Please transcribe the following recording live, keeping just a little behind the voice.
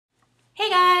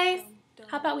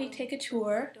how about we take a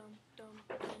tour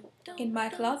in my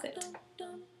closet?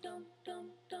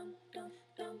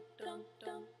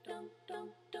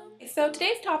 So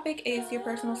today's topic is your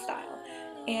personal style,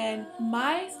 and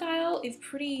my style is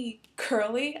pretty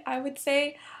curly, I would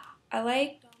say. I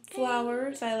like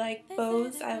flowers, I like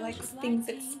bows, I like things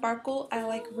that sparkle, I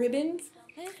like ribbons.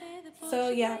 So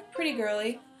yeah, pretty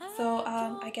girly. So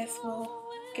I guess we'll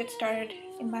get started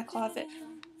in my closet.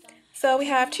 So we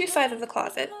have two sides of the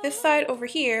closet. This side over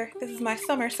here, this is my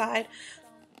summer side,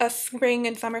 a spring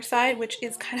and summer side, which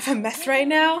is kind of a mess right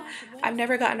now. I've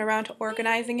never gotten around to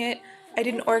organizing it. I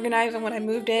didn't organize them when I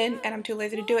moved in, and I'm too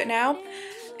lazy to do it now.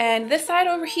 And this side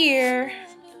over here,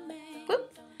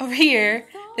 whoop, over here,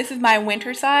 this is my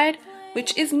winter side,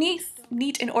 which is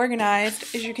neat and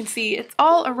organized. As you can see, it's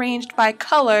all arranged by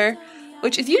color,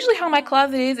 which is usually how my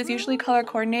closet is. It's usually color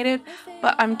coordinated,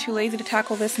 but I'm too lazy to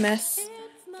tackle this mess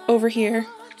over here.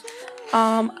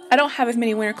 I don't have as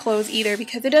many winter clothes either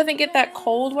because it doesn't get that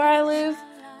cold where I live,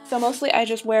 so mostly I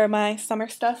just wear my summer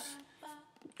stuff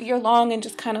year long and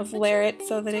just kind of layer it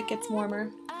so that it gets warmer.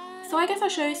 So I guess I'll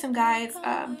show you some guys.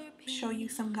 I'm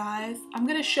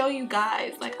gonna show you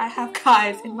guys, like I have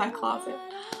guys in my closet.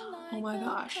 Oh my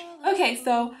gosh. Okay,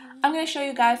 so I'm gonna show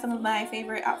you guys some of my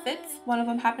favorite outfits. One of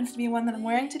them happens to be one that I'm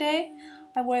wearing today.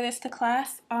 I wore this to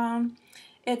class.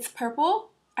 It's purple.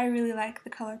 I really like the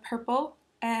color purple.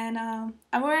 And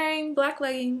I'm wearing black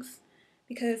leggings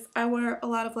because I wear a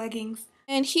lot of leggings.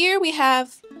 And here we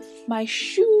have my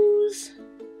shoes,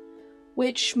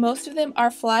 which most of them are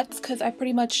flats because I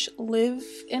pretty much live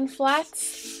in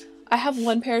flats. I have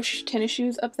one pair of tennis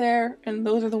shoes up there, and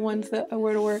those are the ones that I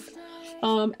wear to work.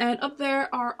 And up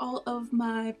there are all of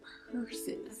my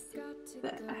purses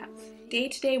that I have.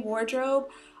 Day-to-day wardrobe,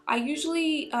 I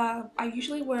usually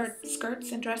wear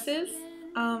skirts and dresses.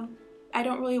 I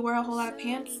don't really wear a whole lot of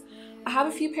pants. I have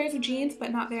a few pairs of jeans,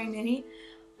 but not very many.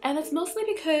 And it's mostly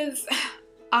because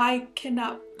I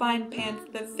cannot find pants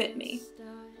that fit me.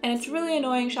 And it's really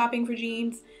annoying shopping for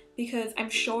jeans because I'm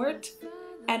short,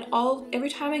 and every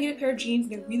time I get a pair of jeans,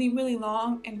 they're really, really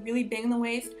long and really big in the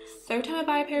waist. So every time I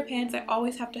buy a pair of pants, I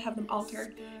always have to have them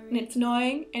altered. And it's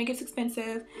annoying, and it gets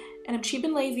expensive, and I'm cheap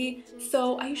and lazy,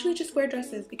 so I usually just wear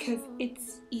dresses because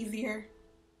it's easier.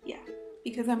 Yeah,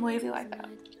 because I'm lazy like that.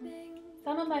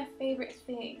 Some of my favorite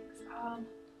things.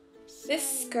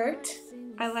 This skirt,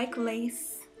 I like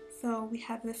lace, so we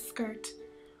have this skirt.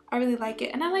 I really like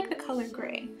it, and I like the color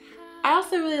gray. I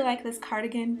also really like this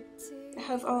cardigan. It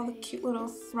has all the cute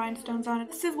little rhinestones on it.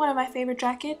 This is one of my favorite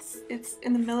jackets. It's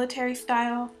in the military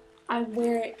style. I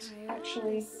wear it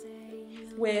actually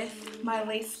with my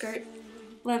lace skirt,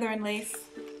 leather and lace.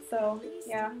 So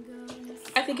yeah,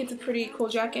 I think it's a pretty cool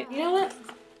jacket. You know what?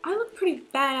 I look pretty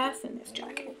badass in this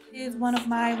jacket. It is one of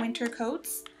my winter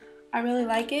coats. I really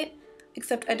like it,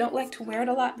 except I don't like to wear it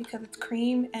a lot because it's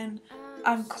cream and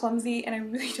I'm clumsy and I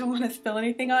really don't want to spill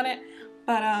anything on it.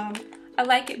 But I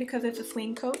like it because it's a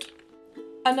swing coat.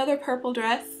 Another purple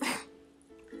dress,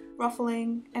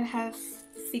 ruffling, and has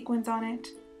sequins on it.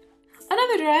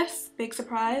 Another dress, big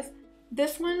surprise.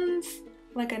 This one's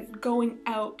like a going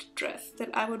out dress that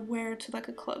I would wear to like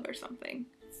a club or something.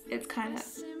 It's kind of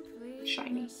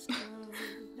shiny.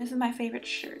 This is my favorite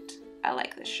shirt. I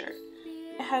like this shirt.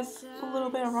 It has a little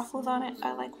bit of ruffles on it.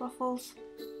 I like ruffles.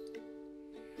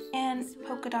 And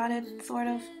polka dotted, sort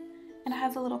of. And it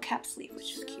has a little cap sleeve,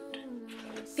 which is cute.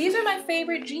 These are my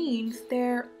favorite jeans.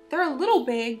 They're a little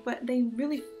big, but they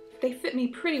fit me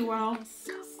pretty well.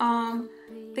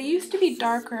 They used to be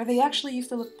darker. They actually used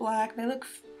to look black. They look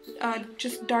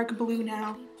just dark blue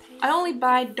now. I only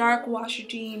buy dark wash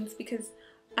jeans because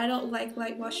I don't like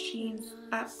light wash jeans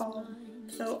at all.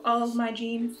 So all of my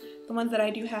jeans, the ones that I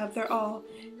do have,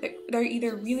 they're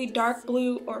either really dark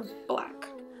blue or black.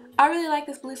 I really like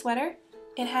this blue sweater.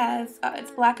 It has,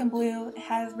 it's black and blue. It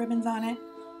has ribbons on it.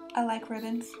 I like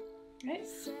ribbons. Right?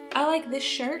 I like this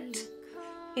shirt.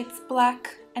 It's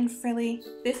black and frilly.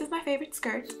 This is my favorite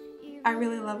skirt. I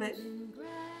really love it.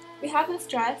 We have this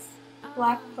dress,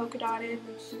 black polka dotted.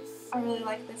 I really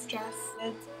like this dress.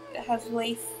 It has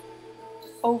lace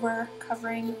over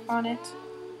covering on it.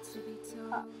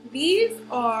 These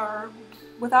are,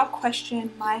 without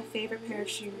question, my favorite pair of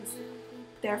shoes.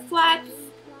 They're flats,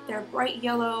 they're bright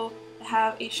yellow, they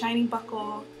have a shiny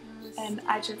buckle, and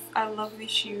I love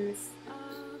these shoes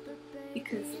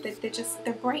because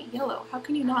they're bright yellow. How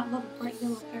can you not love a bright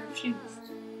yellow pair of shoes?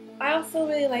 I also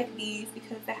really like these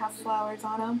because they have flowers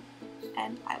on them,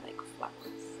 and I like flowers.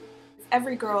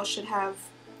 Every girl should have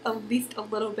at least a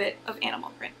little bit of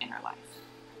animal print in her life.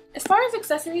 As far as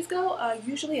accessories go,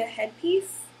 usually a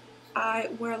headpiece. I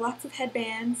wear lots of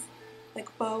headbands.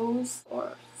 like bows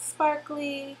or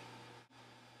sparkly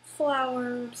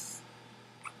flowers,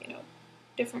 you know,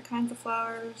 different kinds of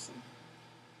flowers, and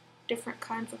different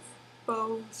kinds of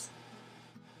bows.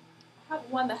 I have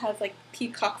one that has like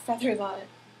peacock feathers on it,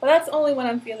 but that's only when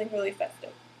I'm feeling really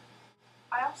festive.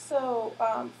 I also,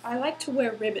 I like to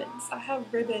wear ribbons. I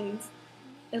have ribbons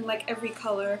in like every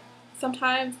color.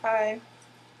 Sometimes I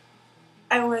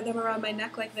wear them around my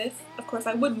neck like this. Of course,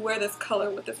 I wouldn't wear this color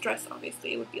with this dress,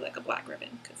 obviously. It would be like a black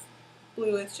ribbon because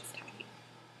blue is just tacky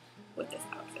with this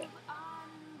outfit.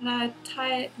 And I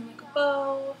tie it in like a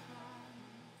bow.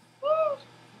 Woo!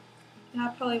 And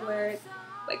I'll probably wear it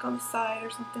like on the side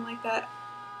or something like that.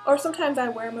 Or sometimes I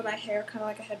wear them in my hair, kind of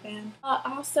like a headband.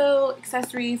 Also,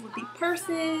 accessories would be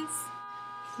purses.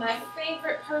 My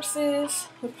favorite purses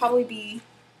would probably be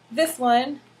this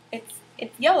one.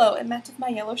 It's yellow. It matches my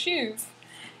yellow shoes.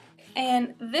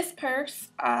 And this purse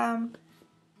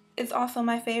is also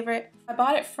my favorite. I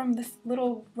bought it from this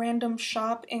little random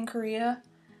shop in Korea,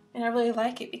 and I really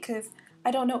like it because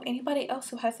I don't know anybody else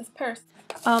who has this purse.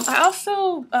 I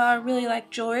also really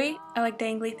like jewelry. I like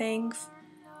dangly things.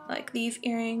 Like these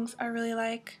earrings I really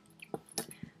like.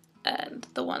 And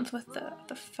the ones with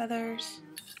the feathers.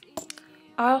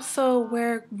 I also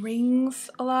wear rings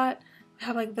a lot. I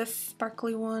have like this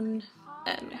sparkly one,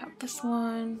 and I have this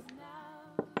one.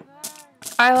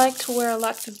 I like to wear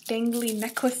lots of dangly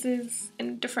necklaces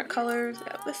in different colors.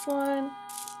 I have this one,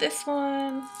 this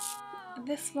one,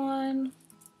 this one.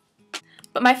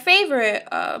 But my favorite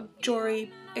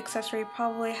jewelry accessory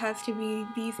probably has to be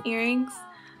these earrings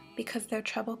because they're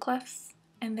treble clefs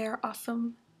and they're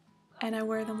awesome and I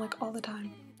wear them like all the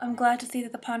time. I'm glad to see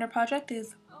that the Ponder Project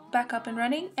is back up and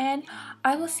running, and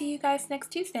I will see you guys next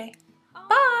Tuesday.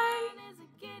 Bye!